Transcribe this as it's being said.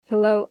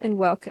Hello and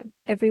welcome,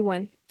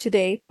 everyone.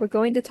 Today, we're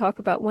going to talk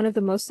about one of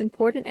the most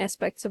important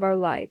aspects of our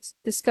lives,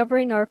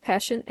 discovering our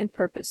passion and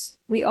purpose.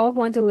 We all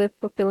want to live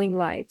fulfilling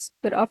lives,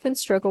 but often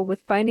struggle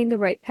with finding the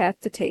right path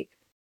to take.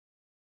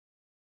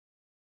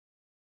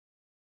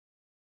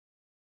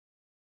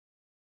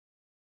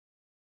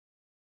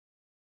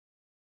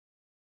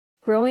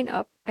 Growing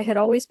up, I had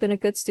always been a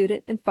good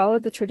student and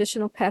followed the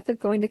traditional path of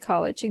going to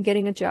college and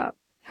getting a job.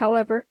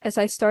 However, as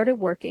I started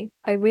working,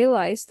 I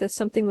realized that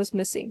something was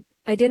missing.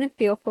 I didn't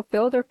feel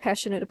fulfilled or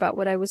passionate about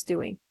what I was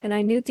doing, and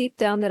I knew deep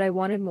down that I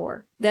wanted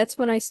more. That's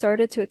when I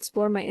started to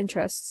explore my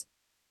interests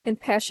and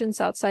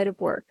passions outside of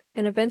work,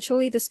 and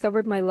eventually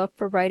discovered my love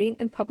for writing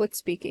and public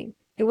speaking.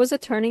 It was a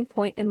turning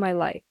point in my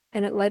life,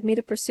 and it led me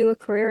to pursue a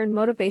career in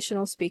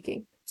motivational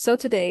speaking. So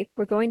today,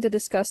 we're going to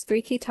discuss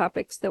 3 key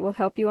topics that will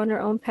help you on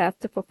your own path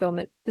to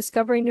fulfillment: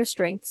 discovering your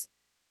strengths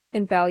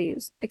and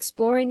values,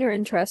 exploring your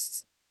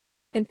interests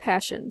and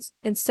passions,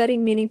 and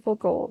setting meaningful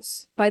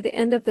goals. By the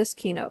end of this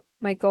keynote,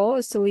 my goal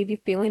is to leave you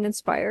feeling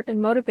inspired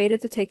and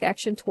motivated to take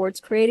action towards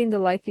creating the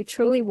life you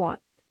truly want.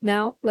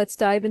 Now, let's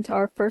dive into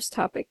our first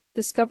topic,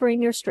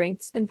 discovering your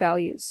strengths and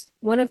values.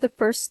 One of the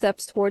first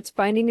steps towards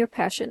finding your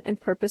passion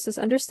and purpose is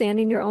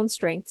understanding your own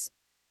strengths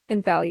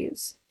and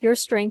values. Your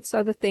strengths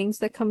are the things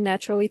that come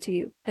naturally to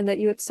you and that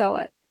you excel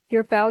at.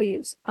 Your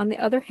values, on the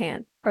other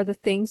hand, are the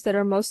things that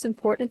are most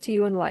important to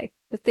you in life,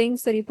 the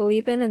things that you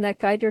believe in and that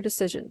guide your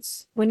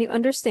decisions. When you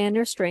understand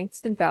your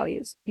strengths and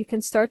values, you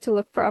can start to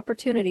look for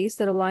opportunities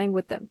that align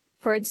with them.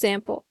 For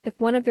example, if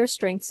one of your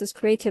strengths is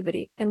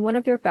creativity and one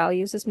of your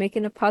values is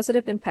making a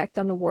positive impact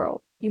on the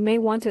world, you may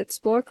want to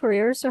explore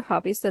careers or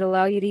hobbies that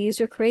allow you to use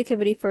your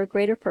creativity for a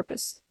greater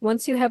purpose.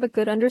 Once you have a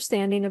good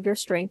understanding of your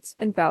strengths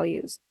and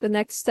values, the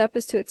next step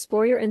is to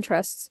explore your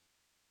interests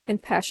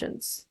and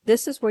passions.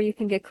 This is where you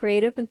can get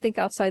creative and think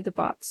outside the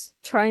box.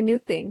 Try new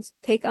things,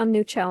 take on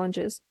new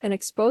challenges, and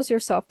expose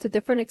yourself to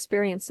different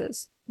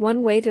experiences.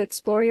 One way to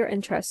explore your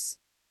interests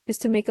is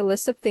to make a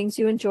list of things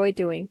you enjoy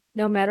doing,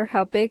 no matter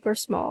how big or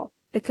small.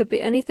 It could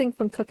be anything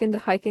from cooking to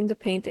hiking to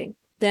painting.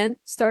 Then,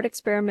 start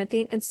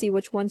experimenting and see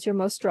which ones you're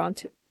most drawn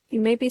to. You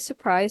may be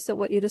surprised at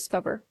what you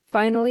discover.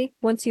 Finally,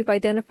 once you've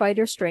identified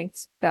your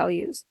strengths,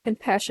 values, and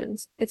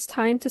passions, it's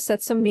time to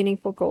set some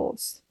meaningful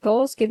goals.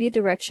 Goals give you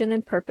direction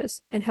and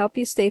purpose and help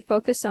you stay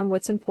focused on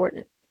what's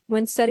important.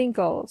 When setting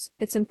goals,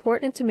 it's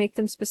important to make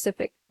them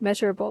specific,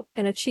 measurable,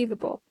 and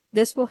achievable.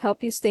 This will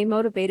help you stay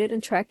motivated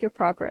and track your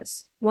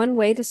progress. One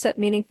way to set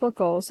meaningful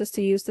goals is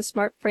to use the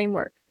SMART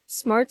framework.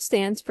 SMART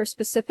stands for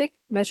specific,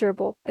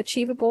 measurable,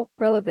 achievable,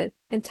 relevant,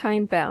 and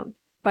time-bound.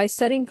 By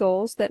setting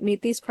goals that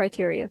meet these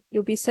criteria,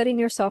 you'll be setting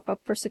yourself up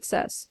for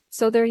success.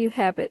 So there you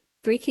have it,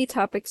 3 key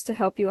topics to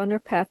help you on your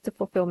path to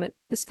fulfillment: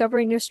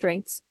 discovering your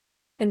strengths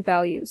and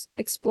values,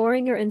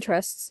 exploring your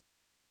interests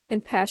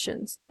and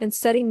passions, and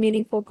setting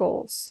meaningful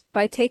goals.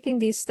 By taking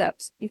these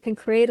steps, you can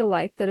create a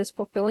life that is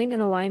fulfilling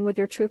and aligned with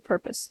your true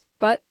purpose.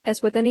 But,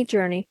 as with any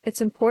journey,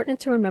 it's important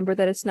to remember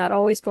that it's not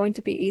always going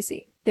to be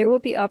easy. There will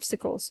be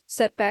obstacles,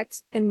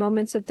 setbacks, and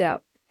moments of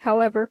doubt.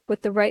 However,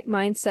 with the right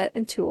mindset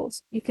and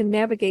tools, you can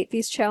navigate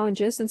these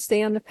challenges and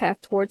stay on the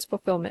path towards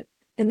fulfillment.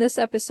 In this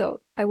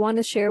episode, I want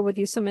to share with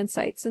you some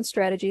insights and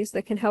strategies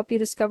that can help you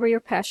discover your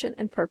passion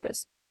and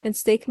purpose and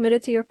stay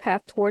committed to your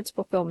path towards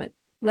fulfillment.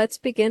 Let's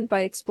begin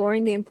by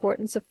exploring the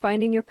importance of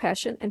finding your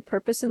passion and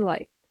purpose in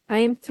life. I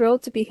am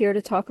thrilled to be here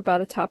to talk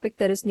about a topic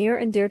that is near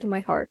and dear to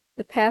my heart: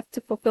 the path to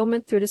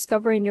fulfillment through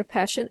discovering your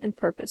passion and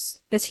purpose.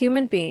 As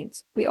human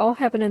beings, we all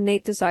have an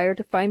innate desire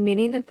to find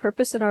meaning and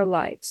purpose in our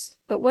lives.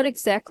 But what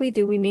exactly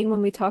do we mean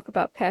when we talk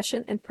about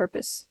passion and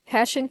purpose?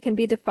 Passion can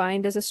be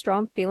defined as a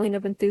strong feeling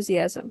of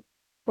enthusiasm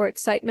or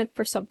excitement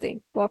for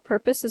something, while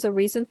purpose is a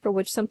reason for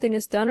which something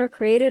is done or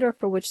created or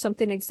for which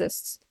something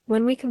exists.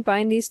 When we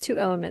combine these 2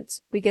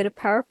 elements, we get a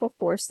powerful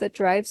force that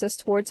drives us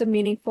towards a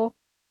meaningful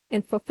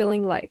and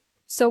fulfilling life.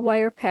 So why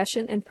are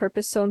passion and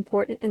purpose so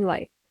important in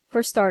life?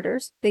 For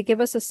starters, they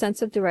give us a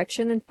sense of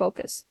direction and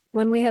focus.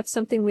 When we have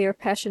something we are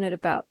passionate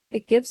about,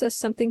 it gives us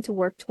something to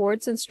work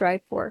towards and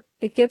strive for.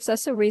 It gives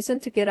us a reason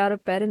to get out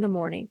of bed in the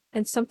morning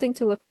and something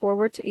to look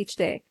forward to each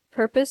day.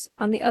 Purpose,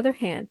 on the other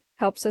hand,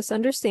 helps us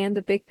understand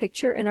the big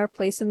picture and our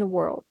place in the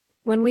world.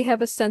 When we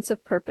have a sense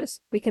of purpose,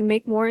 we can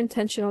make more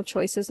intentional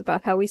choices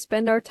about how we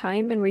spend our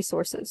time and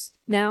resources.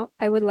 Now,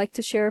 I would like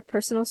to share a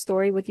personal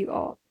story with you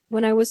all.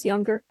 When I was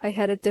younger, I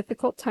had a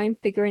difficult time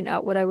figuring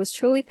out what I was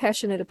truly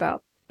passionate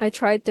about. I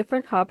tried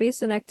different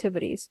hobbies and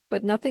activities,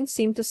 but nothing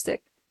seemed to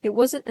stick. It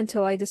wasn't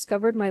until I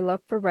discovered my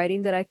love for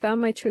writing that I found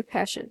my true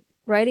passion.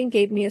 Writing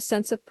gave me a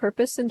sense of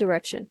purpose and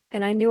direction,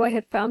 and I knew I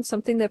had found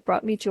something that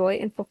brought me joy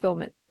and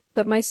fulfillment.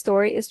 But my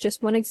story is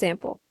just one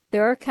example.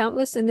 There are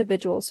countless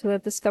individuals who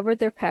have discovered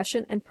their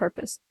passion and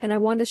purpose, and I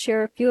want to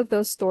share a few of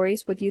those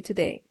stories with you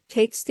today.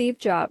 Take Steve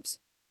Jobs,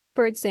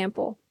 for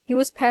example. He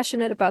was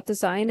passionate about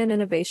design and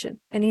innovation,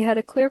 and he had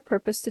a clear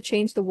purpose to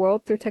change the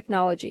world through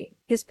technology.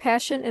 His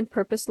passion and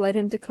purpose led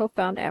him to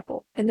co-found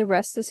Apple, and the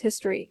rest is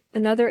history.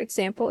 Another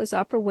example is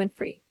Oprah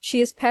Winfrey.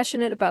 She is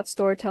passionate about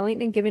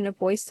storytelling and giving a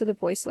voice to the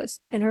voiceless,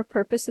 and her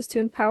purpose is to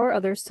empower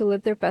others to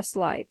live their best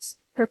lives.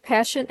 Her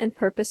passion and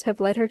purpose have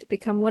led her to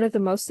become one of the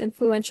most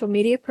influential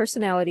media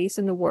personalities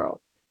in the world.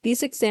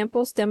 These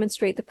examples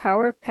demonstrate the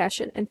power of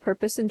passion and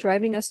purpose in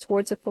driving us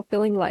towards a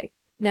fulfilling life.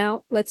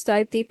 Now, let's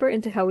dive deeper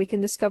into how we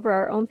can discover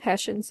our own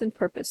passions and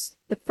purpose.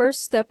 The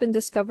first step in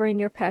discovering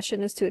your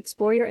passion is to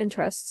explore your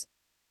interests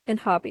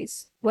and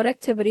hobbies. What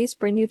activities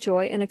bring you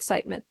joy and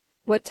excitement?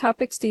 What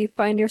topics do you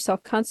find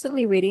yourself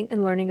constantly reading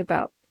and learning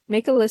about?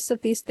 Make a list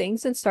of these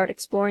things and start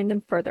exploring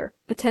them further.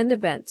 Attend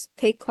events,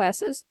 take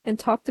classes, and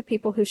talk to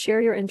people who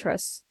share your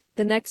interests.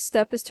 The next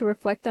step is to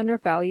reflect on your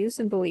values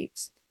and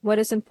beliefs. What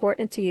is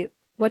important to you?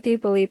 What do you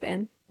believe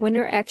in? When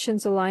your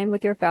actions align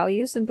with your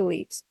values and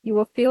beliefs, you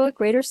will feel a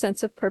greater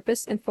sense of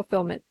purpose and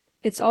fulfillment.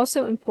 It's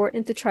also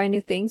important to try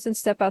new things and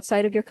step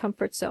outside of your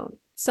comfort zone.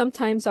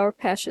 Sometimes our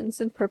passions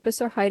and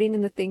purpose are hiding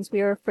in the things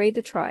we are afraid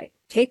to try.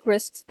 Take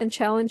risks and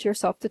challenge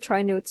yourself to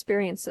try new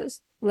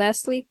experiences.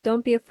 Lastly,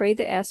 don't be afraid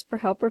to ask for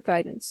help or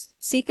guidance.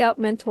 Seek out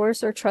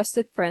mentors or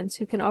trusted friends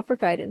who can offer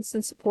guidance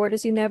and support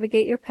as you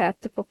navigate your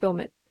path to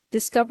fulfillment.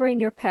 Discovering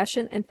your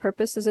passion and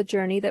purpose is a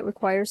journey that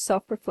requires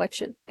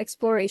self-reflection,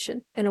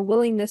 exploration, and a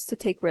willingness to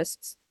take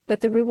risks.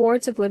 But the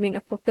rewards of living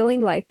a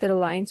fulfilling life that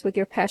aligns with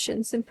your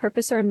passions and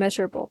purpose are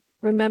immeasurable.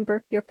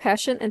 Remember, your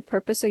passion and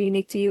purpose are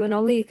unique to you and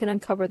only you can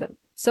uncover them.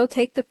 So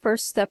take the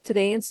first step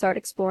today and start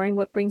exploring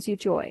what brings you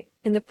joy.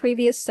 In the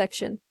previous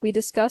section, we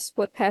discussed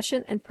what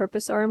passion and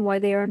purpose are and why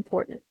they are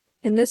important.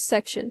 In this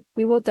section,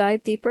 we will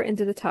dive deeper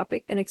into the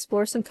topic and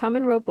explore some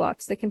common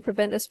roadblocks that can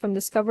prevent us from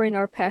discovering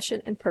our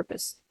passion and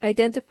purpose.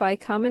 Identify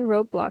common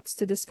roadblocks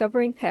to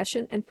discovering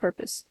passion and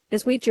purpose.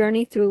 As we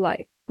journey through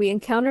life, we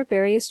encounter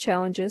various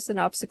challenges and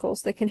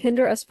obstacles that can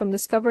hinder us from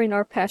discovering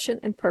our passion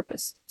and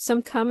purpose.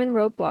 Some common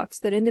roadblocks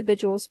that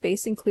individuals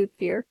face include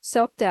fear,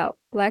 self-doubt,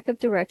 lack of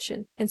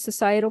direction, and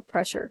societal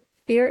pressure.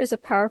 Fear is a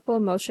powerful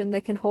emotion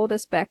that can hold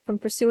us back from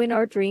pursuing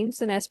our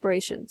dreams and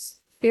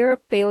aspirations. Fear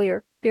of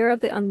failure, fear of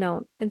the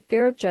unknown, and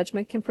fear of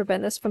judgment can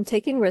prevent us from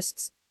taking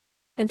risks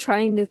and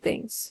trying new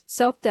things.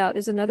 Self-doubt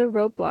is another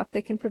roadblock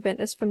that can prevent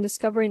us from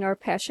discovering our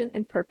passion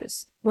and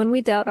purpose. When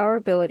we doubt our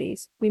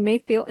abilities, we may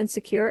feel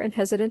insecure and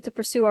hesitant to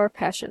pursue our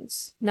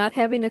passions. Not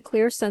having a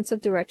clear sense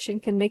of direction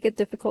can make it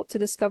difficult to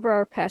discover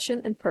our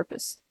passion and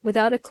purpose.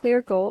 Without a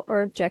clear goal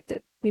or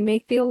objective, we may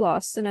feel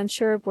lost and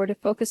unsure of where to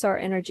focus our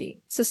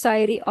energy.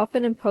 Society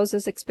often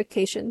imposes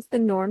expectations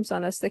and norms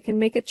on us that can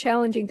make it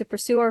challenging to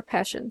pursue our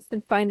passions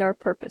and find our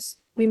purpose.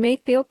 We may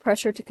feel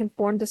pressure to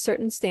conform to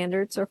certain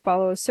standards or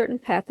follow a certain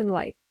path in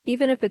life,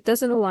 even if it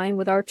doesn't align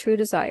with our true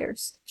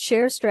desires.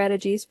 Share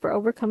strategies for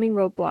overcoming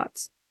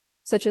roadblocks,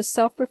 such as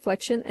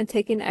self-reflection and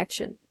taking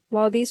action.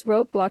 While these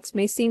roadblocks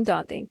may seem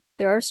daunting,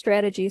 there are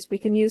strategies we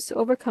can use to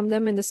overcome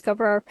them and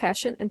discover our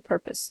passion and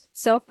purpose.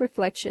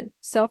 Self-reflection.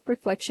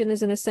 Self-reflection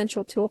is an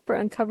essential tool for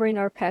uncovering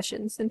our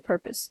passions and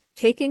purpose.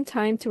 Taking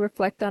time to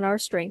reflect on our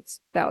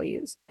strengths,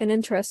 values, and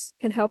interests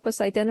can help us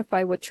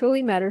identify what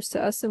truly matters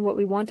to us and what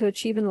we want to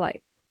achieve in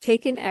life.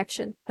 Taking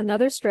action.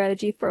 Another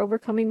strategy for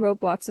overcoming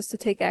roadblocks is to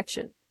take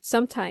action.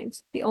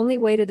 Sometimes, the only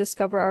way to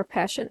discover our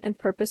passion and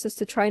purpose is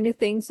to try new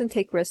things and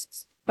take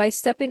risks. By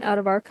stepping out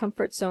of our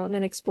comfort zone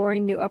and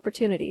exploring new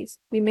opportunities,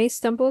 we may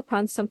stumble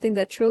upon something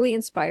that truly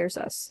inspires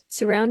us.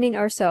 Surrounding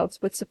ourselves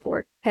with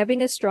support.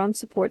 Having a strong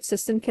support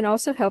system can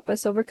also help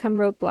us overcome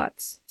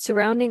roadblocks.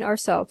 Surrounding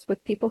ourselves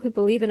with people who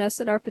believe in us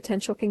and our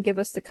potential can give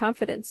us the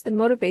confidence and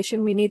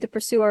motivation we need to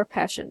pursue our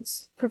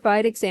passions.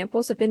 Provide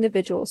examples of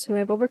individuals who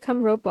have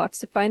overcome roadblocks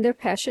to find their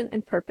passion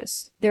and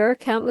purpose. There are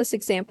countless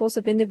examples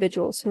of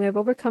individuals who have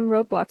overcome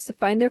roadblocks to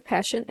find their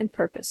passion and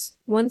purpose.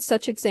 One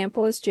such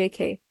example is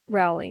J.K.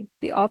 Rowling,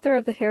 the author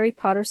of the Harry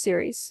Potter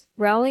series.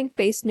 Rowling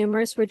faced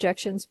numerous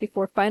rejections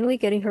before finally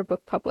getting her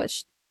book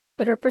published,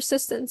 but her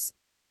persistence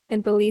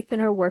and belief in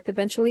her work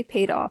eventually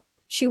paid off.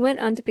 She went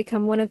on to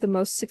become one of the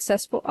most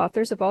successful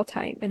authors of all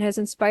time and has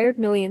inspired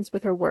millions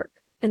with her work.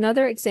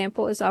 Another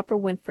example is Oprah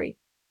Winfrey,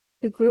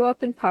 who grew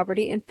up in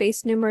poverty and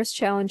faced numerous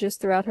challenges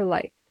throughout her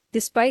life.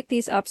 Despite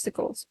these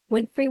obstacles,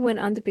 Winfrey went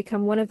on to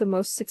become one of the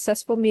most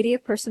successful media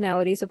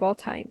personalities of all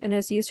time and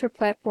has used her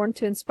platform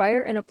to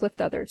inspire and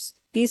uplift others.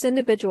 These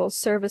individuals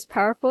serve as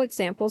powerful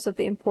examples of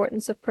the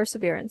importance of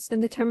perseverance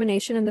and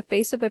determination in the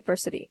face of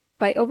adversity.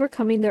 By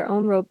overcoming their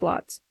own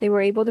roadblocks, they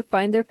were able to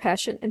find their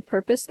passion and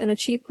purpose and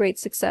achieve great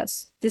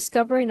success.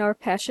 Discovering our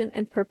passion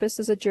and purpose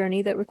is a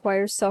journey that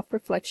requires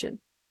self-reflection,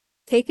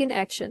 taking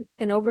action,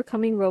 and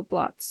overcoming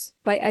roadblocks.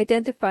 By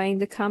identifying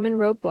the common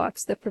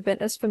roadblocks that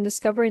prevent us from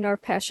discovering our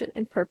passion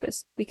and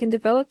purpose, we can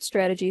develop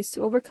strategies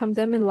to overcome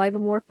them and live a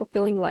more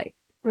fulfilling life.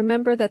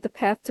 Remember that the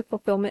path to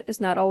fulfillment is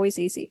not always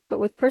easy, but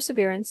with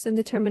perseverance and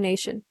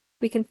determination,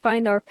 we can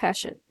find our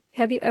passion.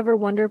 Have you ever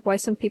wondered why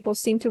some people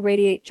seem to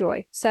radiate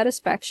joy,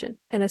 satisfaction,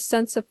 and a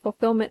sense of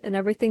fulfillment in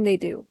everything they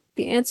do?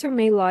 The answer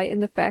may lie in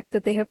the fact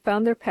that they have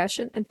found their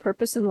passion and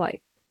purpose in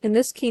life. In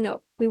this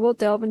keynote, we will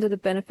delve into the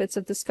benefits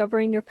of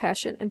discovering your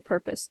passion and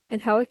purpose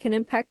and how it can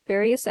impact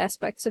various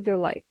aspects of your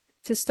life.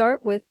 To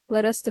start with,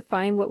 let us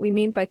define what we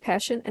mean by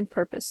passion and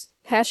purpose.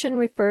 Passion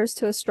refers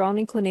to a strong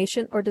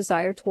inclination or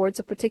desire towards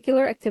a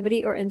particular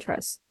activity or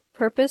interest.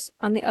 Purpose,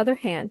 on the other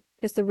hand,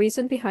 is the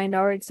reason behind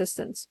our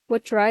existence,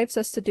 what drives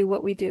us to do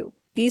what we do.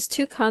 These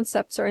two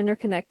concepts are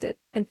interconnected,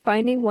 and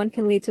finding one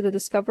can lead to the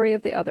discovery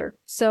of the other.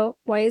 So,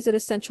 why is it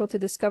essential to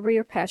discover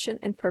your passion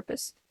and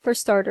purpose? For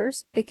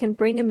starters, it can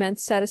bring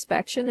immense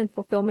satisfaction and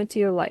fulfillment to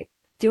your life.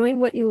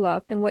 Doing what you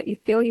love and what you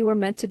feel you were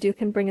meant to do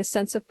can bring a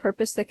sense of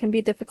purpose that can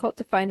be difficult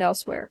to find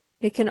elsewhere.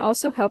 It can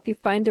also help you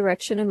find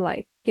direction in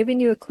life, giving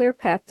you a clear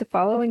path to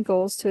follow and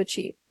goals to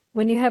achieve.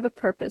 When you have a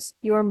purpose,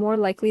 you are more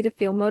likely to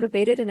feel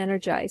motivated and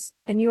energized,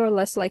 and you are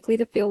less likely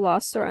to feel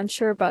lost or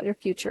unsure about your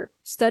future.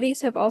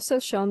 Studies have also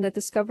shown that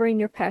discovering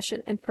your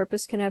passion and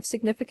purpose can have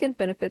significant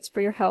benefits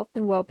for your health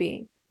and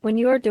well-being. When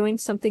you are doing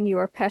something you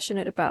are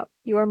passionate about,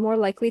 you are more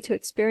likely to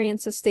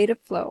experience a state of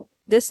flow.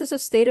 This is a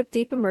state of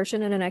deep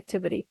immersion in an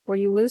activity, where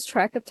you lose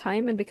track of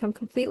time and become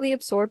completely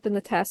absorbed in the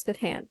task at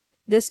hand.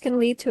 This can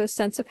lead to a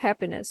sense of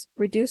happiness,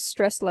 reduced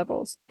stress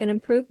levels, and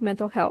improved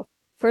mental health.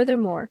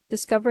 Furthermore,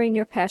 discovering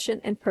your passion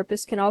and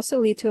purpose can also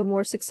lead to a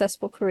more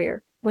successful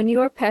career. When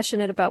you are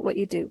passionate about what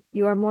you do,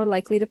 you are more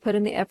likely to put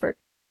in the effort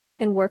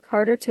and work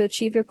harder to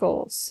achieve your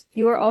goals.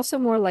 You are also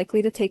more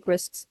likely to take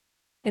risks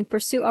and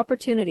pursue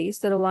opportunities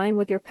that align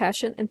with your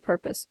passion and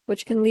purpose,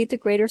 which can lead to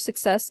greater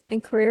success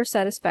and career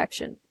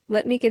satisfaction.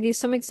 Let me give you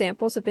some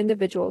examples of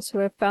individuals who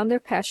have found their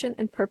passion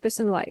and purpose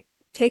in life.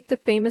 Take the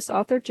famous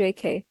author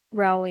J.K.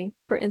 Rowling,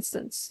 for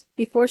instance.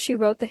 Before she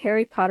wrote the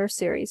Harry Potter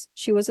series,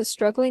 she was a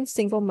struggling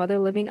single mother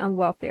living on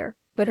welfare.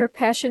 But her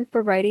passion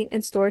for writing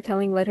and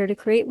storytelling led her to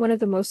create one of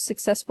the most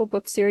successful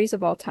book series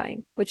of all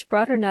time, which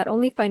brought her not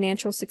only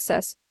financial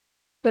success,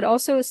 but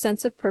also a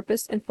sense of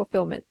purpose and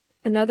fulfillment.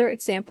 Another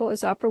example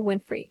is Oprah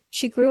Winfrey.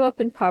 She grew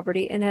up in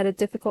poverty and had a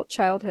difficult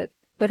childhood,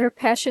 but her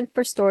passion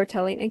for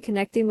storytelling and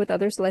connecting with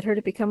others led her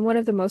to become one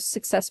of the most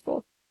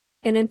successful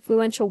and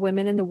influential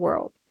women in the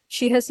world.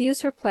 She has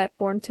used her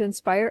platform to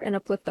inspire and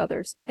uplift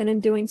others, and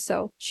in doing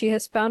so, she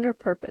has found her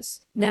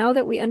purpose. Now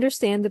that we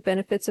understand the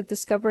benefits of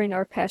discovering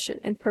our passion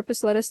and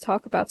purpose, let us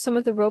talk about some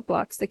of the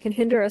roadblocks that can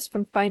hinder us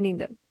from finding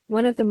them.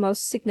 One of the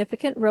most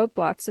significant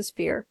roadblocks is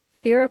fear.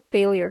 Fear of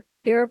failure,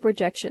 fear of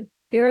rejection,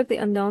 fear of the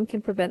unknown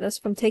can prevent us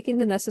from taking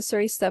the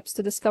necessary steps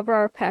to discover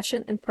our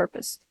passion and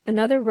purpose.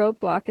 Another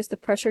roadblock is the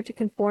pressure to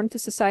conform to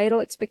societal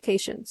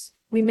expectations.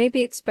 We may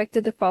be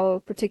expected to follow a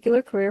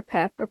particular career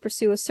path or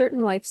pursue a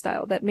certain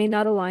lifestyle that may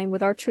not align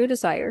with our true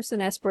desires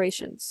and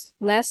aspirations.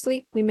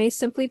 Lastly, we may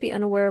simply be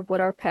unaware of what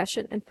our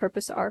passion and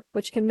purpose are,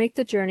 which can make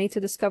the journey to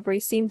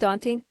discovery seem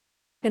daunting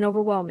and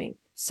overwhelming.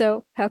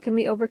 So, how can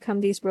we overcome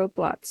these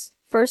roadblocks?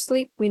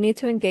 Firstly, we need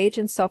to engage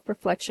in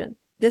self-reflection.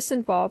 This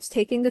involves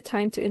taking the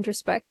time to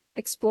introspect,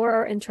 explore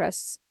our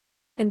interests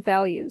and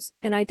values,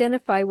 and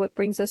identify what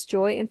brings us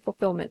joy and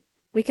fulfillment.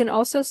 We can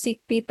also seek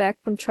feedback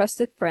from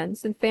trusted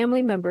friends and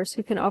family members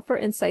who can offer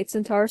insights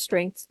into our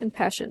strengths and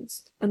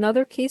passions.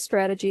 Another key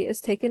strategy is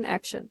taking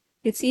action.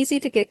 It's easy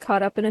to get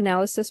caught up in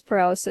analysis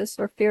paralysis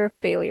or fear of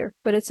failure,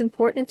 but it's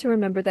important to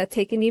remember that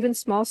taking even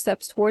small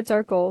steps towards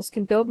our goals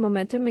can build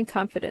momentum and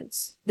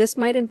confidence. This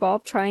might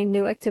involve trying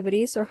new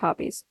activities or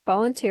hobbies,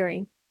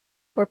 volunteering,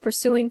 or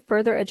pursuing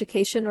further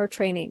education or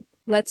training.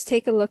 Let's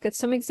take a look at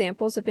some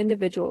examples of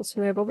individuals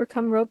who have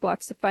overcome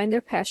roadblocks to find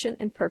their passion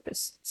and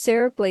purpose.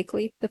 Sara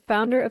Blakely, the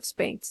founder of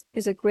Spanx,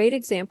 is a great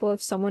example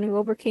of someone who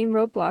overcame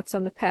roadblocks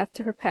on the path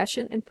to her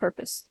passion and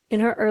purpose. In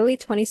her early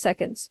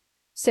 20s,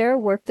 Sara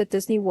worked at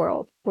Disney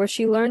World, where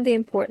she learned the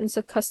importance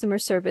of customer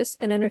service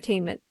and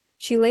entertainment.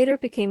 She later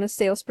became a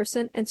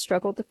salesperson and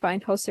struggled to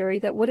find hosiery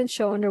that wouldn't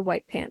show under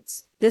white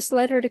pants. This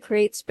led her to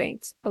create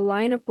Spanx, a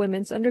line of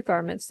women's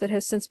undergarments that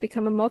has since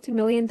become a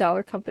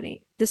multi-million-dollar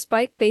company.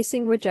 Despite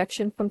facing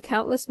rejection from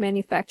countless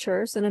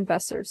manufacturers and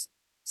investors,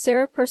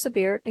 Sara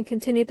persevered and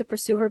continued to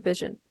pursue her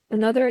vision.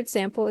 Another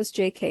example is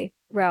J.K.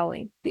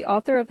 Rowling, the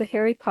author of the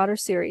Harry Potter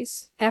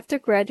series. After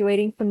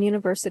graduating from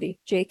university,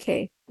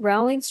 J.K.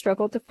 Rowling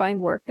struggled to find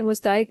work and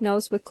was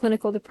diagnosed with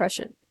clinical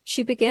depression.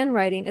 She began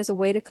writing as a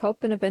way to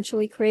cope and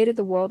eventually created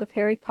the world of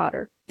Harry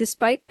Potter.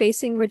 Despite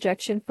facing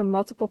rejection from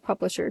multiple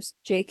publishers,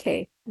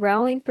 J.K.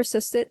 Rowling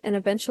persisted and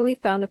eventually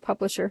found a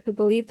publisher who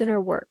believed in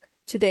her work.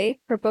 Today,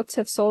 her books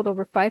have sold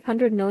over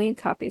 500 million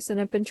copies and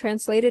have been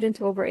translated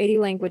into over 80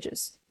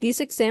 languages.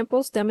 These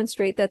examples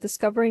demonstrate that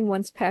discovering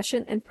one's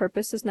passion and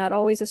purpose is not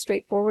always a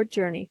straightforward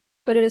journey,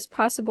 but it is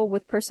possible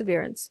with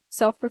perseverance,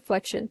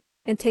 self-reflection,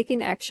 and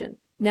taking action.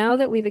 Now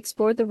that we've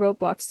explored the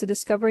roadblocks to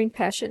discovering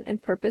passion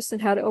and purpose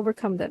and how to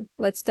overcome them,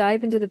 let's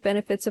dive into the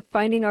benefits of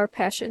finding our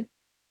passion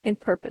and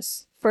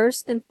purpose.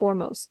 First and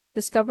foremost,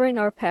 discovering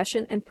our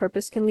passion and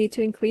purpose can lead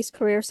to increased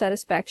career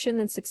satisfaction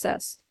and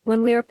success.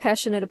 When we are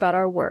passionate about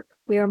our work,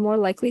 we are more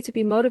likely to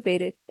be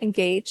motivated,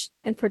 engaged,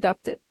 and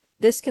productive.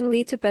 This can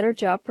lead to better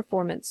job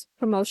performance,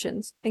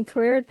 promotions, and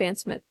career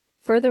advancement.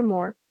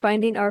 Furthermore,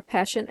 finding our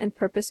passion and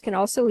purpose can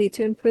also lead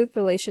to improved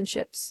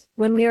relationships.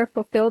 When we are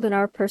fulfilled in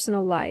our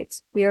personal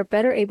lives, we are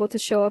better able to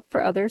show up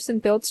for others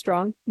and build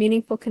strong,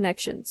 meaningful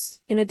connections.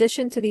 In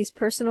addition to these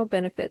personal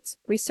benefits,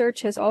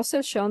 research has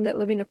also shown that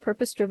living a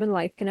purpose-driven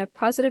life can have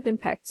positive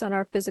impacts on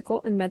our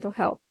physical and mental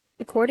health.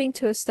 According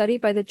to a study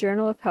by the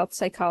Journal of Health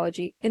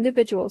Psychology,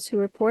 individuals who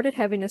reported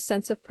having a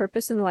sense of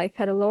purpose in life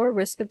had a lower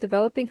risk of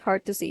developing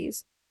heart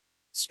disease,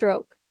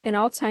 stroke, and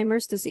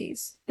Alzheimer's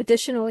disease.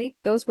 Additionally,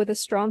 those with a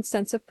strong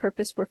sense of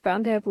purpose were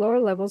found to have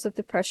lower levels of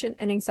depression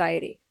and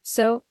anxiety.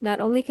 So,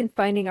 not only can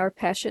finding our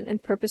passion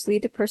and purpose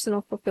lead to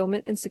personal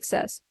fulfillment and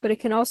success, but it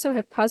can also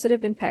have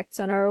positive impacts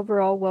on our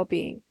overall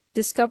well-being.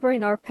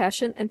 Discovering our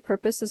passion and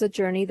purpose is a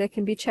journey that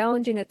can be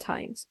challenging at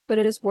times, but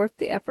it is worth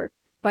the effort.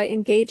 By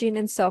engaging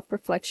in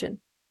self-reflection,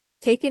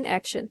 taking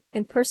action,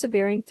 and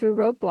persevering through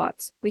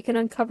roadblocks, we can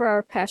uncover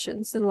our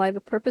passions and live a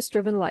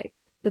purpose-driven life.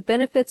 The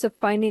benefits of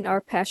finding our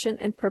passion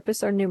and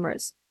purpose are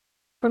numerous,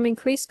 from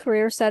increased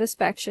career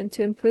satisfaction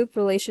to improved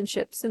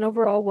relationships and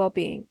overall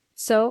well-being.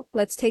 So,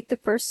 let's take the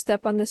first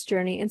step on this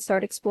journey and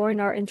start exploring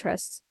our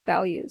interests,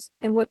 values,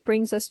 and what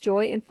brings us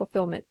joy and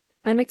fulfillment.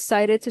 I'm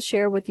excited to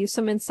share with you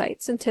some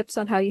insights and tips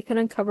on how you can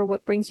uncover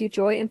what brings you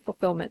joy and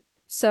fulfillment.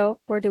 So,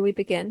 where do we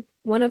begin?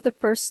 One of the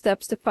first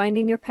steps to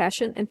finding your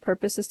passion and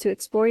purpose is to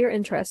explore your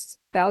interests,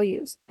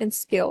 values, and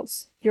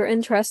skills. Your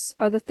interests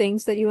are the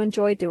things that you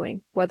enjoy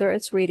doing, whether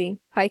it's reading,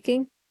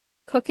 hiking,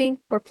 cooking,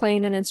 or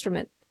playing an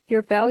instrument.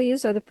 Your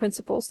values are the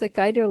principles that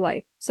guide your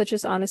life, such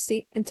as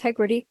honesty,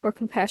 integrity, or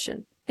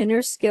compassion. And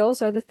your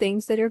skills are the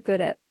things that you're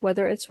good at,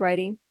 whether it's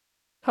writing,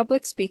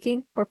 public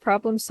speaking, or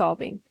problem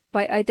solving.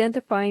 By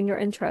identifying your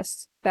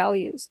interests,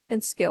 values,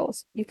 and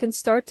skills, you can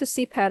start to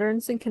see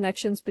patterns and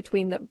connections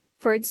between them.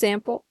 For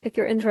example, if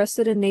you're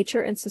interested in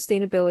nature and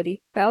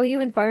sustainability, value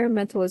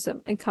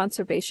environmentalism and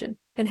conservation,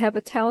 and have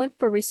a talent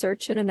for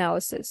research and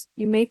analysis,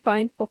 you may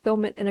find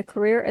fulfillment in a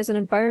career as an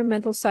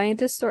environmental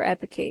scientist or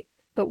advocate.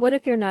 But what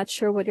if you're not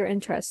sure what your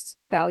interests,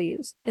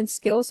 values, and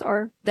skills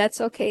are?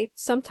 That's okay.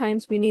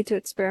 Sometimes we need to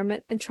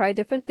experiment and try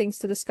different things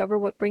to discover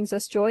what brings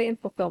us joy and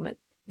fulfillment.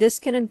 This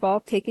can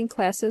involve taking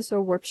classes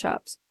or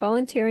workshops,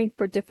 volunteering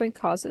for different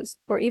causes,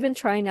 or even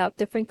trying out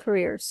different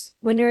careers.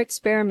 When you're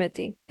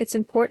experimenting, it's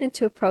important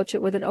to approach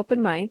it with an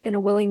open mind and a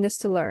willingness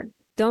to learn.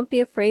 Don't be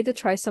afraid to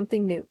try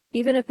something new,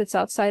 even if it's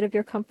outside of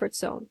your comfort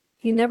zone.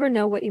 You never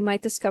know what you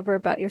might discover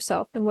about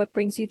yourself and what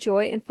brings you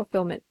joy and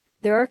fulfillment.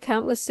 There are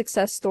countless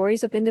success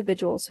stories of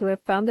individuals who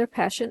have found their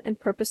passion and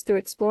purpose through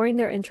exploring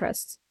their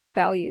interests,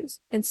 values,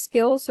 and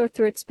skills or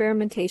through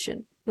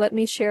experimentation. Let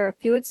me share a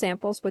few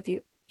examples with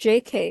you.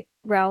 J.K.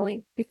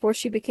 Rowling. Before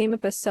she became a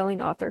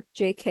best-selling author,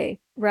 J.K.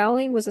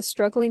 Rowling was a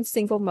struggling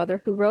single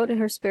mother who wrote in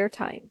her spare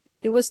time.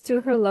 It was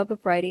through her love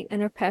of writing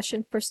and her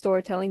passion for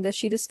storytelling that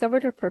she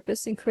discovered her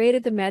purpose and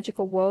created the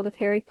magical world of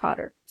Harry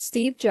Potter.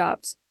 Steve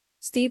Jobs.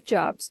 Steve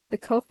Jobs, the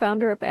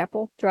co-founder of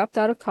Apple, dropped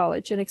out of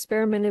college and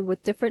experimented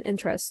with different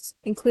interests,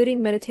 including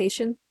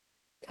meditation,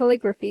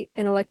 calligraphy,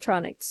 and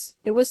electronics.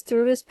 It was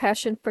through his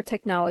passion for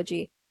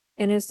technology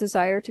and his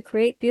desire to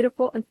create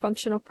beautiful and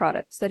functional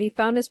products that he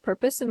found his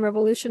purpose and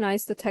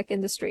revolutionized the tech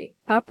industry.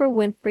 Oprah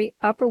Winfrey.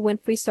 Oprah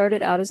Winfrey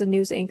started out as a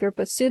news anchor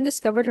but soon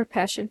discovered her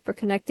passion for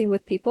connecting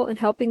with people and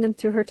helping them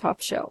through her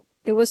talk show.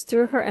 It was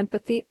through her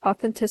empathy,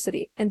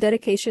 authenticity, and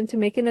dedication to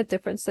making a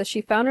difference that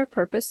she found her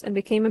purpose and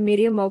became a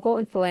media mogul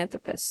and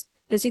philanthropist.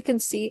 As you can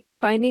see,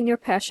 finding your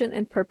passion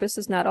and purpose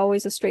is not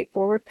always a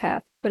straightforward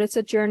path, but it's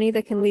a journey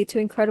that can lead to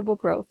incredible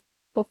growth,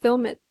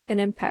 fulfillment, and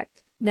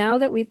impact. Now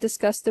that we've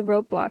discussed the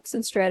roadblocks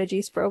and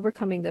strategies for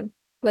overcoming them,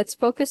 let's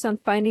focus on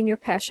finding your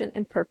passion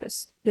and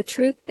purpose. The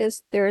truth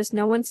is, there is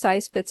no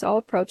one-size-fits-all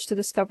approach to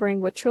discovering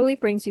what truly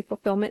brings you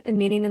fulfillment and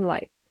meaning in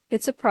life.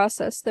 It's a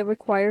process that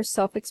requires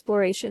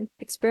self-exploration,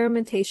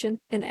 experimentation,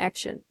 and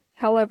action.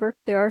 However,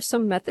 there are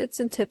some methods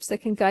and tips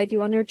that can guide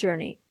you on your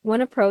journey.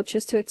 One approach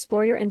is to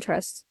explore your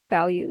interests,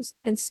 values,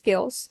 and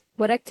skills.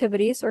 What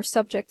activities or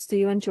subjects do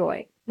you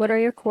enjoy? What are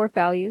your core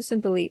values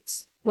and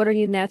beliefs? What are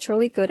you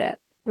naturally good at?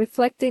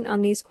 Reflecting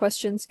on these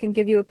questions can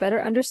give you a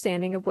better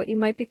understanding of what you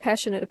might be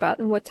passionate about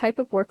and what type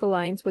of work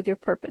aligns with your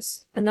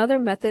purpose. Another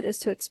method is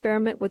to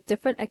experiment with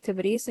different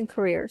activities and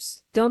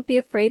careers. Don't be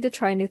afraid to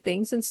try new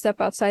things and step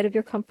outside of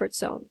your comfort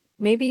zone.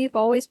 Maybe you've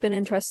always been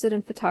interested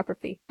in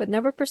photography, but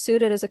never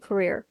pursued it as a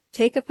career.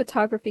 Take a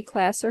photography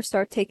class or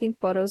start taking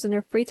photos in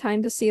your free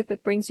time to see if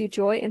it brings you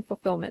joy and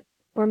fulfillment.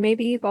 Or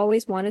maybe you've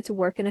always wanted to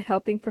work in a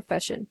helping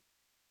profession,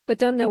 but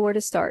don't know where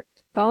to start.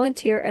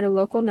 Volunteer at a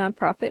local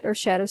nonprofit or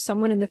shadow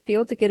someone in the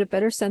field to get a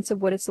better sense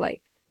of what it's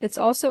like. It's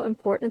also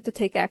important to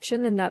take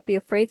action and not be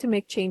afraid to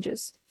make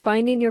changes.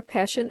 Finding your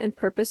passion and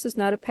purpose is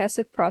not a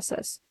passive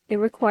process. It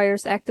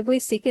requires actively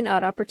seeking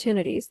out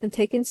opportunities and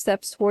taking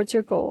steps towards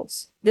your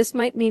goals. This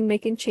might mean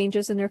making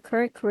changes in your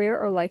current career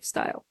or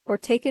lifestyle, or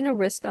taking a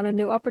risk on a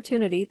new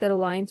opportunity that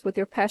aligns with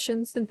your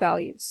passions and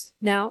values.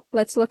 Now,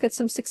 let's look at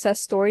some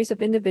success stories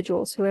of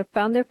individuals who have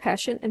found their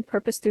passion and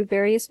purpose through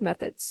various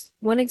methods.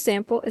 One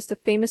example is the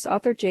famous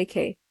author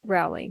J.K.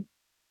 Rowling,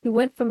 who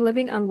went from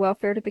living on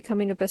welfare to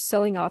becoming a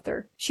best-selling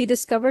author. She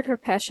discovered her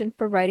passion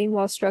for writing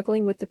while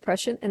struggling with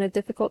depression and a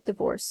difficult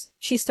divorce.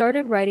 She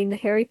started writing the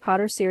Harry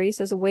Potter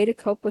series as a way to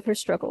cope with her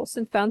struggles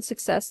and found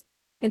success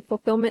and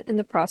fulfillment in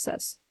the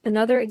process.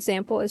 Another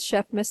example is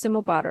Chef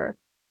Massimo Bottura,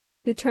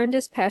 who turned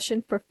his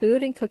passion for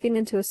food and cooking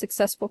into a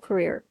successful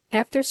career.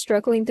 After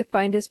struggling to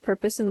find his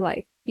purpose in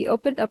life, he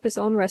opened up his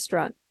own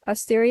restaurant,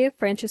 Osteria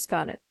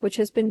Francescana, which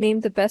has been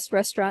named the best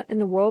restaurant in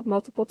the world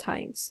multiple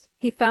times.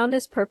 He found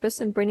his purpose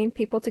in bringing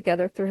people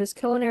together through his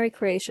culinary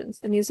creations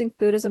and using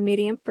food as a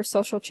medium for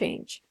social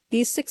change.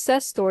 These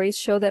success stories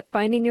show that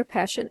finding your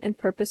passion and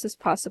purpose is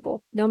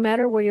possible, no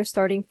matter where you're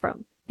starting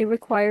from. It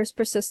requires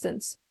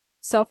persistence,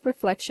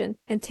 self-reflection,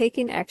 and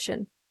taking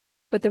action,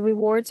 but the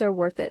rewards are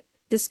worth it.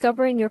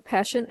 Discovering your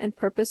passion and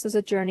purpose is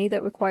a journey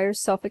that requires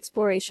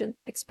self-exploration,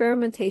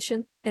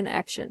 experimentation, and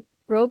action.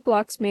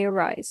 Roadblocks may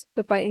arise,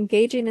 but by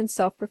engaging in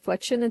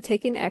self-reflection and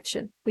taking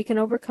action, we can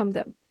overcome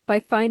them. By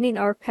finding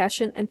our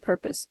passion and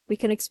purpose, we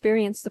can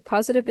experience the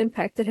positive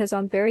impact it has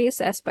on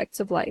various aspects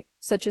of life,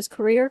 such as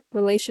career,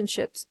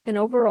 relationships, and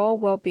overall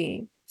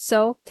well-being.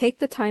 So, take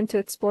the time to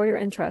explore your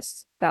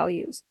interests,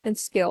 values, and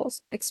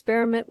skills,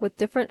 experiment with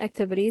different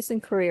activities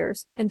and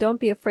careers, and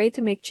don't be afraid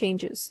to make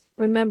changes.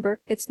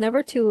 Remember, it's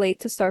never too late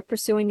to start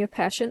pursuing your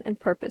passion and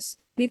purpose.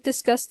 We've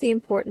discussed the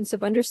importance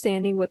of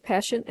understanding what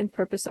passion and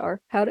purpose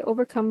are, how to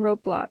overcome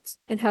roadblocks,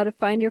 and how to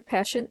find your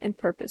passion and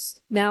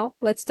purpose. Now,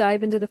 let's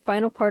dive into the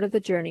final part of the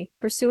journey,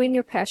 pursuing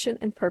your passion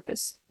and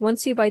purpose.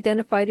 Once you've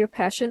identified your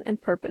passion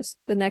and purpose,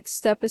 the next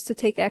step is to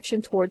take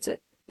action towards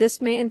it.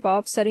 This may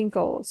involve setting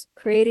goals,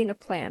 creating a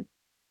plan,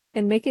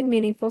 and making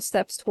meaningful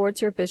steps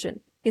towards your vision.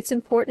 It's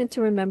important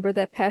to remember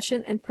that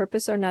passion and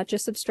purpose are not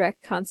just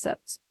abstract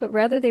concepts, but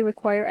rather they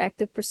require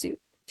active pursuit.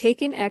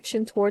 Taking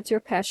action towards your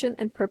passion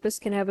and purpose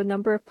can have a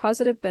number of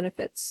positive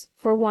benefits.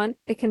 For one,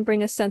 it can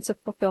bring a sense of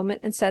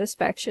fulfillment and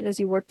satisfaction as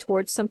you work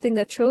towards something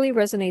that truly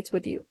resonates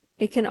with you.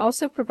 It can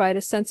also provide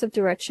a sense of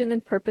direction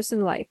and purpose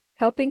in life,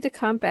 helping to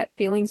combat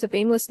feelings of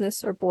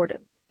aimlessness or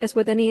boredom. As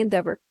with any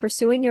endeavor,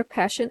 pursuing your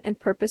passion and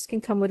purpose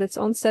can come with its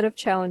own set of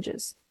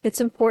challenges.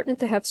 It's important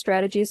to have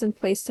strategies in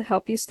place to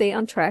help you stay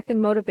on track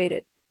and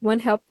motivated. One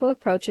helpful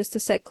approach is to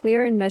set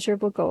clear and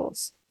measurable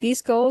goals.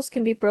 These goals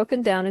can be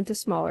broken down into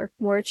smaller,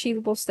 more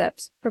achievable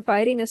steps,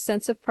 providing a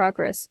sense of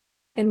progress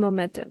and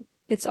momentum.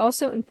 It's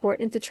also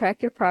important to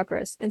track your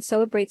progress and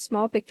celebrate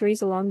small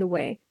victories along the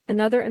way.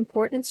 Another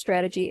important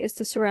strategy is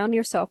to surround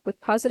yourself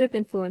with positive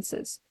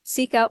influences.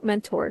 Seek out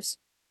mentors,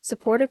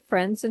 supportive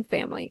friends and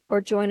family, or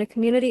join a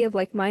community of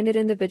like-minded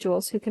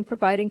individuals who can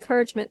provide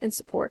encouragement and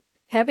support.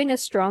 Having a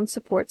strong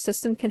support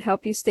system can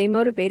help you stay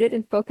motivated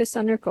and focused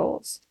on your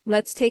goals.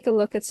 Let's take a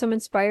look at some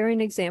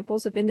inspiring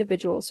examples of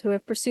individuals who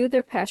have pursued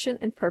their passion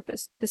and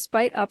purpose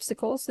despite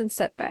obstacles and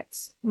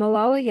setbacks.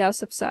 Malala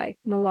Yousafzai.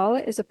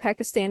 Malala is a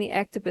Pakistani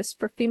activist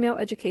for female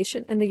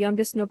education and the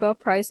youngest Nobel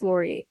Prize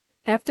laureate.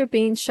 After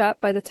being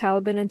shot by the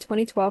Taliban in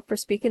 2012 for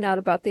speaking out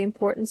about the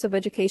importance of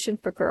education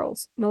for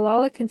girls,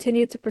 Malala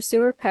continued to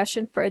pursue her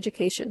passion for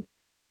education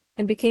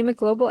and became a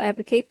global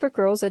advocate for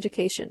girls'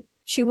 education.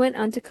 She went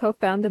on to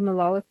co-found the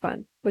Malala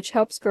Fund, which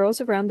helps girls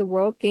around the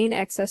world gain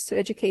access to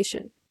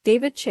education.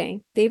 David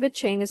Chang. David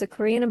Chang is a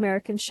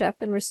Korean-American chef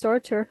and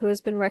restaurateur who has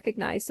been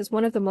recognized as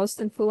one of the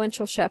most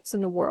influential chefs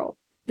in the world.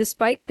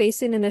 Despite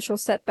facing initial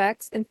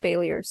setbacks and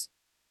failures,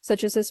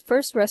 such as his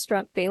first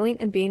restaurant failing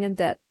and being in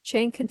debt,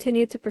 Chang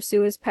continued to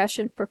pursue his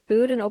passion for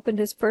food and opened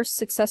his first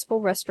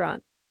successful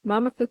restaurant,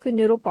 Momofuku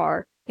Noodle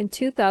Bar, in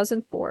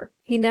 2004.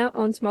 He now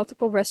owns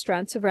multiple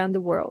restaurants around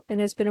the world and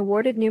has been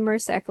awarded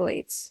numerous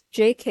accolades.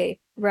 J.K.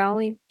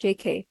 Rowling.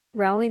 J.K.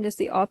 Rowling is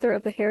the author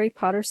of the Harry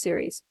Potter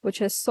series, which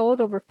has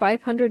sold over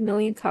 500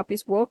 million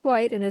copies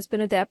worldwide and has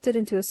been adapted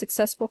into a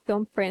successful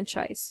film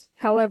franchise.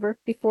 However,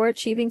 before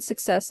achieving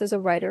success as a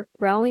writer,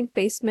 Rowling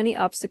faced many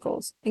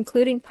obstacles,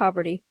 including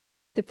poverty,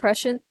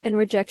 depression, and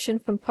rejection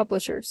from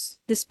publishers.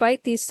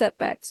 Despite these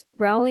setbacks,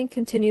 Rowling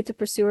continued to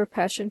pursue her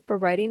passion for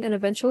writing and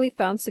eventually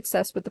found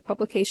success with the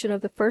publication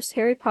of the first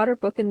Harry Potter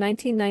book in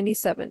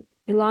 1997.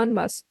 Elon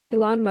Musk.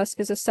 Elon Musk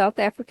is a South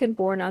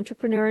African-born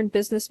entrepreneur and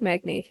business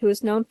magnate who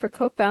is known for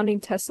co-founding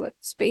Tesla,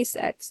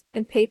 SpaceX,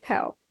 and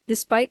PayPal.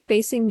 Despite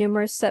facing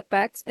numerous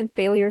setbacks and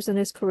failures in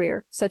his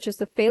career, such as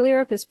the failure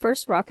of his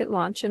first rocket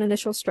launch and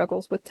initial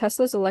struggles with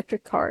Tesla's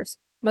electric cars,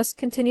 Musk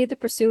continued to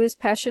pursue his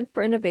passion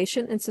for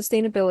innovation and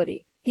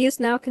sustainability. He is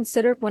now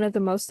considered one of the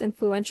most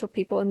influential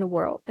people in the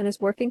world and is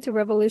working to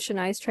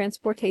revolutionize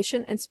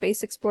transportation and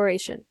space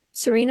exploration.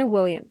 Serena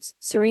Williams.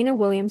 Serena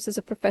Williams is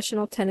a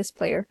professional tennis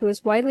player who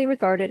is widely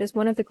regarded as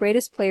one of the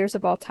greatest players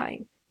of all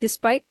time.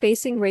 Despite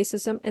facing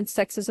racism and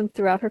sexism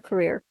throughout her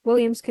career,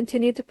 Williams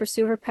continued to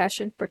pursue her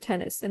passion for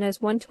tennis and has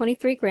won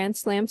 23 Grand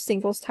Slam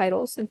singles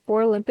titles and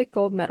 4 Olympic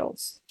gold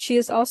medals. She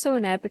is also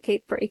an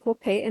advocate for equal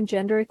pay and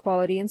gender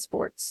equality in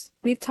sports.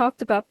 We've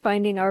talked about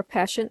finding our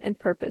passion and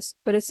purpose,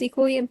 but it's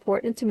equally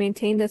important to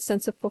maintain that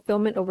sense of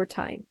fulfillment over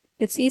time.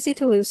 It's easy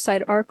to lose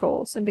sight of our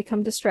goals and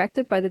become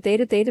distracted by the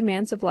day-to-day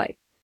demands of life.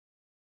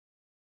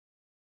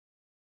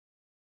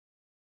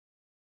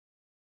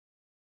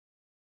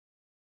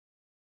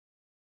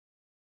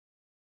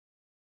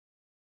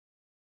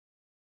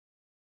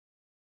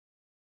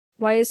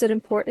 Why is it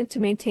important to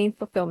maintain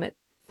fulfillment?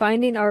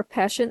 Finding our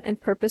passion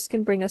and purpose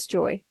can bring us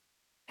joy,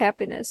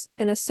 happiness,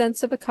 and a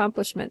sense of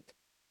accomplishment.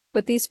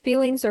 But these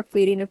feelings are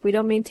fleeting if we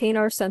don't maintain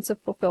our sense of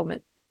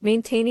fulfillment.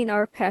 Maintaining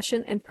our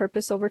passion and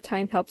purpose over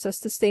time helps us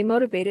to stay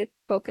motivated,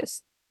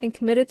 focused, and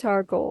committed to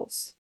our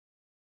goals.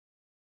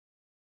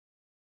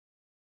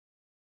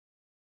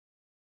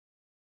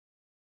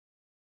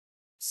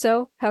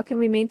 So, how can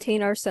we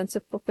maintain our sense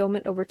of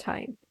fulfillment over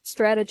time?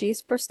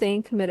 Strategies for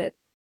staying committed.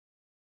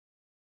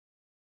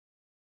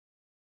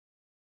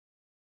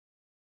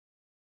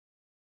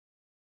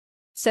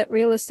 Set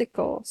realistic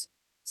goals.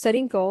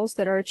 Setting goals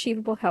that are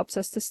achievable helps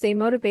us to stay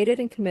motivated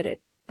and committed.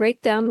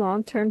 Break down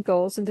long-term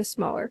goals into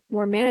smaller,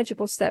 more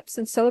manageable steps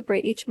and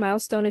celebrate each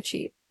milestone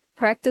achieved.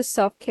 Practice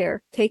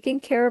self-care. Taking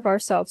care of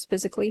ourselves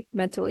physically,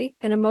 mentally,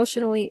 and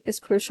emotionally is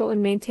crucial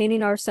in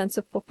maintaining our sense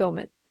of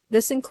fulfillment.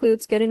 This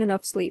includes getting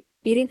enough sleep,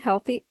 eating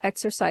healthy,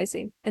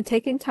 exercising, and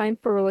taking time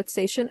for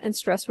relaxation and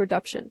stress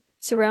reduction.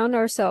 Surround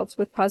ourselves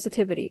with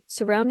positivity.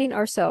 Surrounding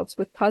ourselves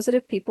with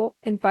positive people,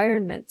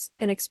 environments,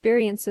 and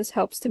experiences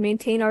helps to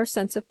maintain our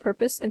sense of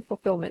purpose and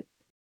fulfillment.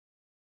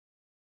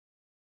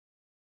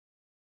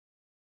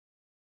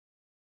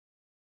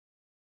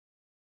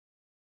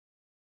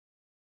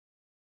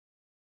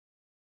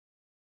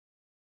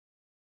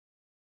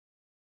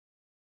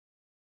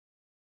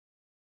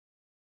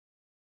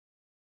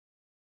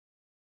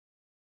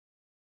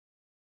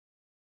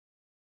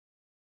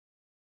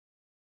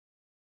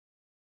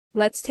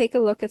 Let's take a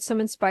look at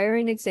some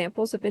inspiring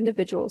examples of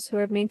individuals who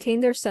have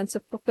maintained their sense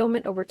of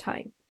fulfillment over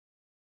time.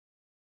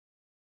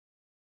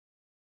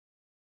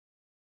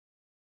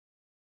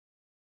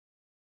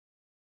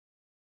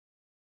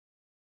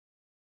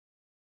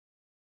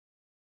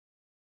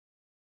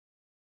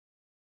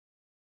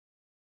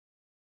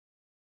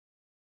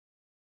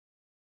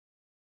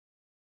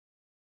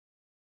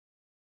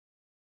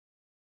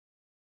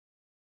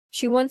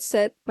 She once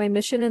said, "My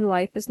mission in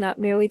life is not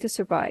merely to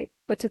survive,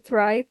 but to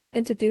thrive,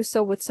 and to do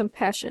so with some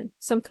passion,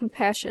 some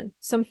compassion,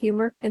 some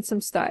humor, and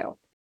some style."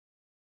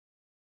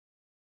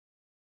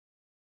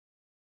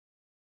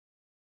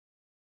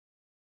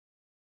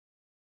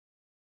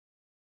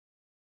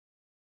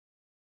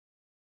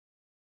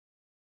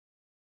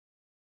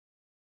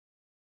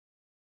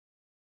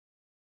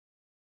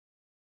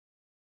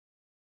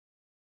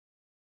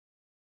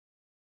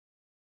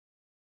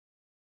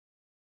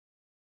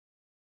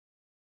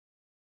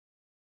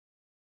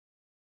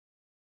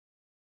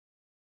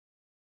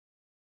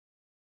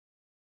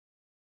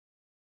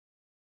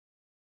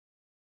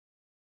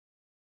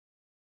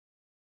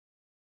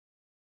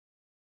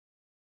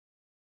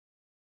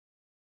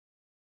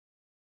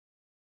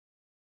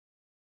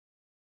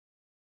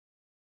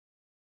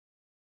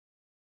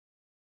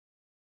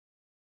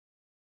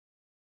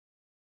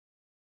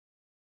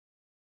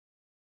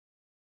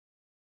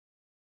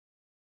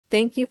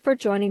 Thank you for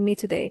joining me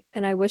today,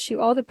 and I wish you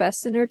all the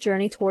best in your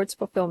journey towards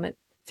fulfillment.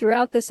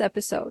 Throughout this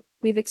episode,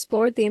 we've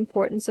explored the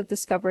importance of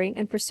discovering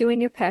and pursuing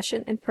your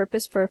passion and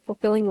purpose for a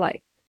fulfilling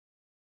life.